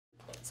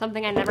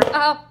Something I never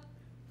thought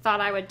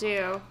I would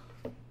do.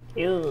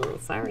 Ew,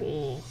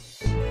 sorry.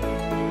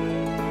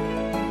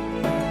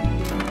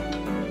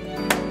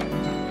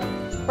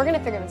 We're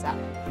gonna figure this out.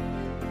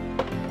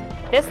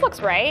 This looks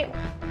right.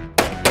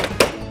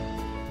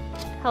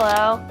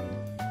 Hello?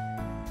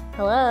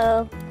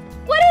 Hello?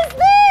 What is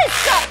this?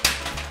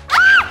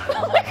 Ah!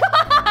 Oh my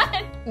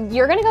God!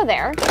 You're gonna go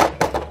there.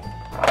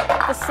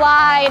 The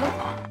slide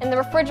and the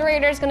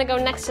refrigerator is gonna go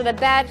next to the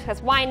bed,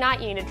 because why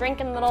not? You need a drink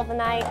in the middle of the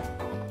night.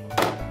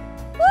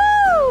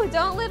 Woo!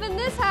 Don't live in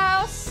this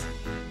house.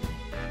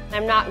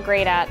 I'm not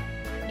great at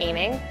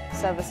aiming,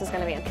 so this is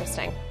gonna be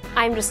interesting.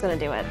 I'm just gonna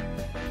do it.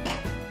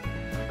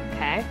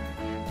 Okay.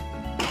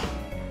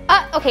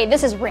 Okay,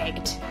 this is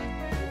rigged.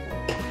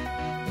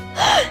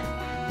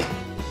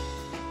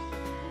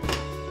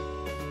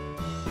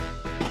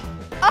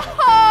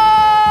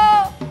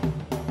 Oh!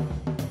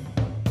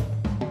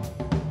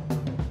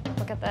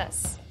 Look at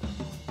this.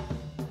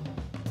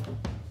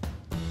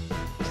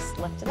 Just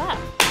lift it up.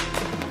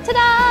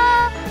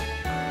 Ta-da!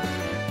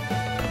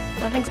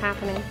 Nothing's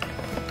happening.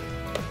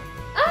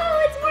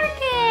 Oh, it's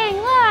working!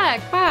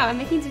 Look! Wow, I'm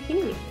making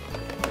zucchini.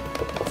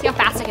 See how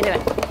fast I can do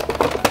it.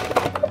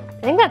 I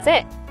think that's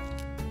it.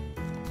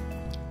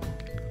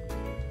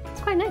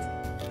 It's quite nice.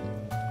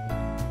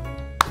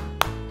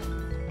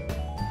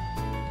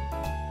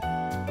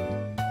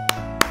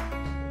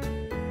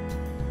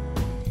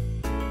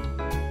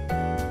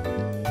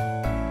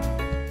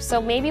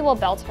 So maybe we'll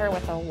belt her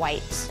with a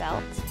white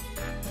belt.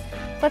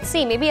 Let's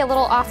see, maybe a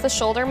little off the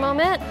shoulder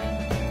moment.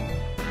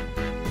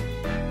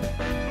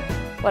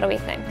 What do we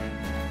think?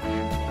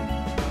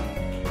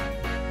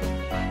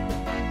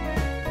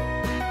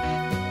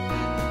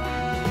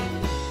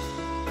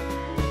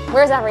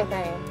 Where's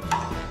everything?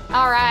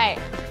 All right.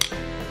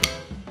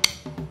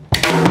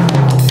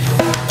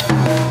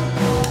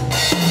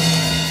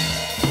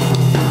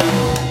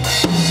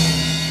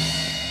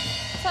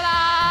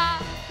 Ta-da!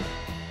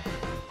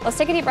 Let's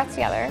take a deep breath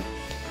together.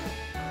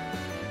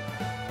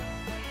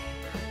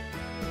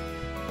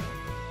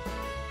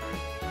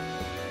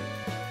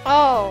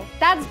 Oh,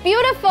 that's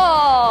beautiful!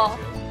 All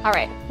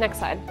right, next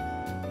side.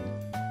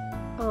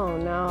 Oh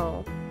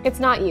no. It's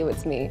not you,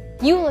 it's me.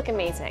 You look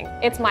amazing.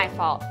 It's my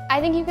fault.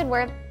 I think you could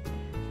wear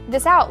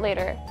this out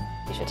later.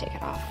 You should take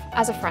it off.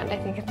 As a friend, I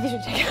think you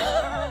should take it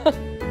off.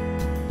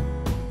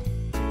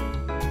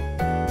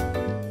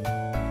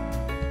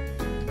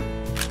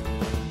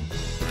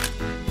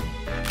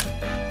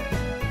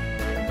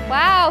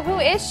 Wow, who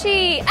is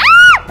she?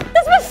 Ah!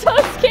 This was so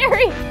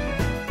scary.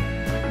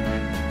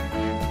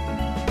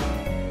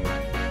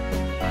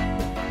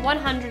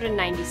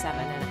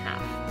 197 and a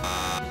half.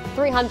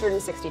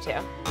 362.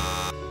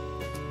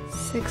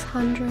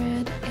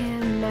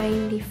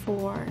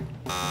 694.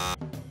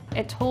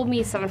 It told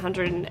me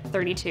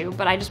 732,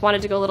 but I just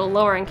wanted to go a little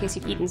lower in case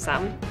you've eaten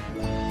some.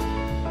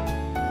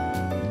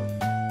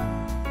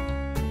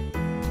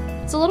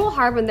 It's a little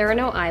hard when there are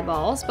no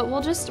eyeballs, but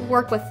we'll just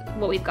work with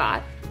what we've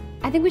got.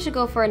 I think we should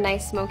go for a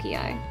nice smoky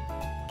eye.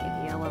 Give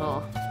you a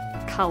little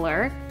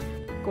color.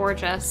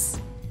 Gorgeous.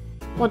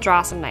 We'll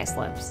draw some nice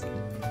lips.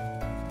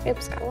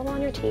 Oops, got a little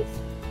on your teeth.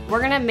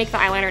 We're gonna make the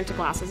eyeliner into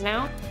glasses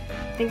now.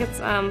 I think it's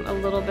a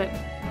little bit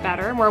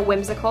better, more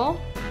whimsical.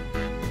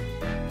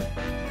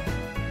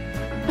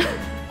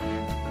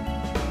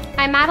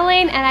 I'm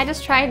Madelaine, and I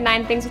just tried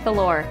 9 things with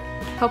Allure.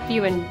 Hope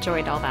you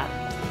enjoyed all that.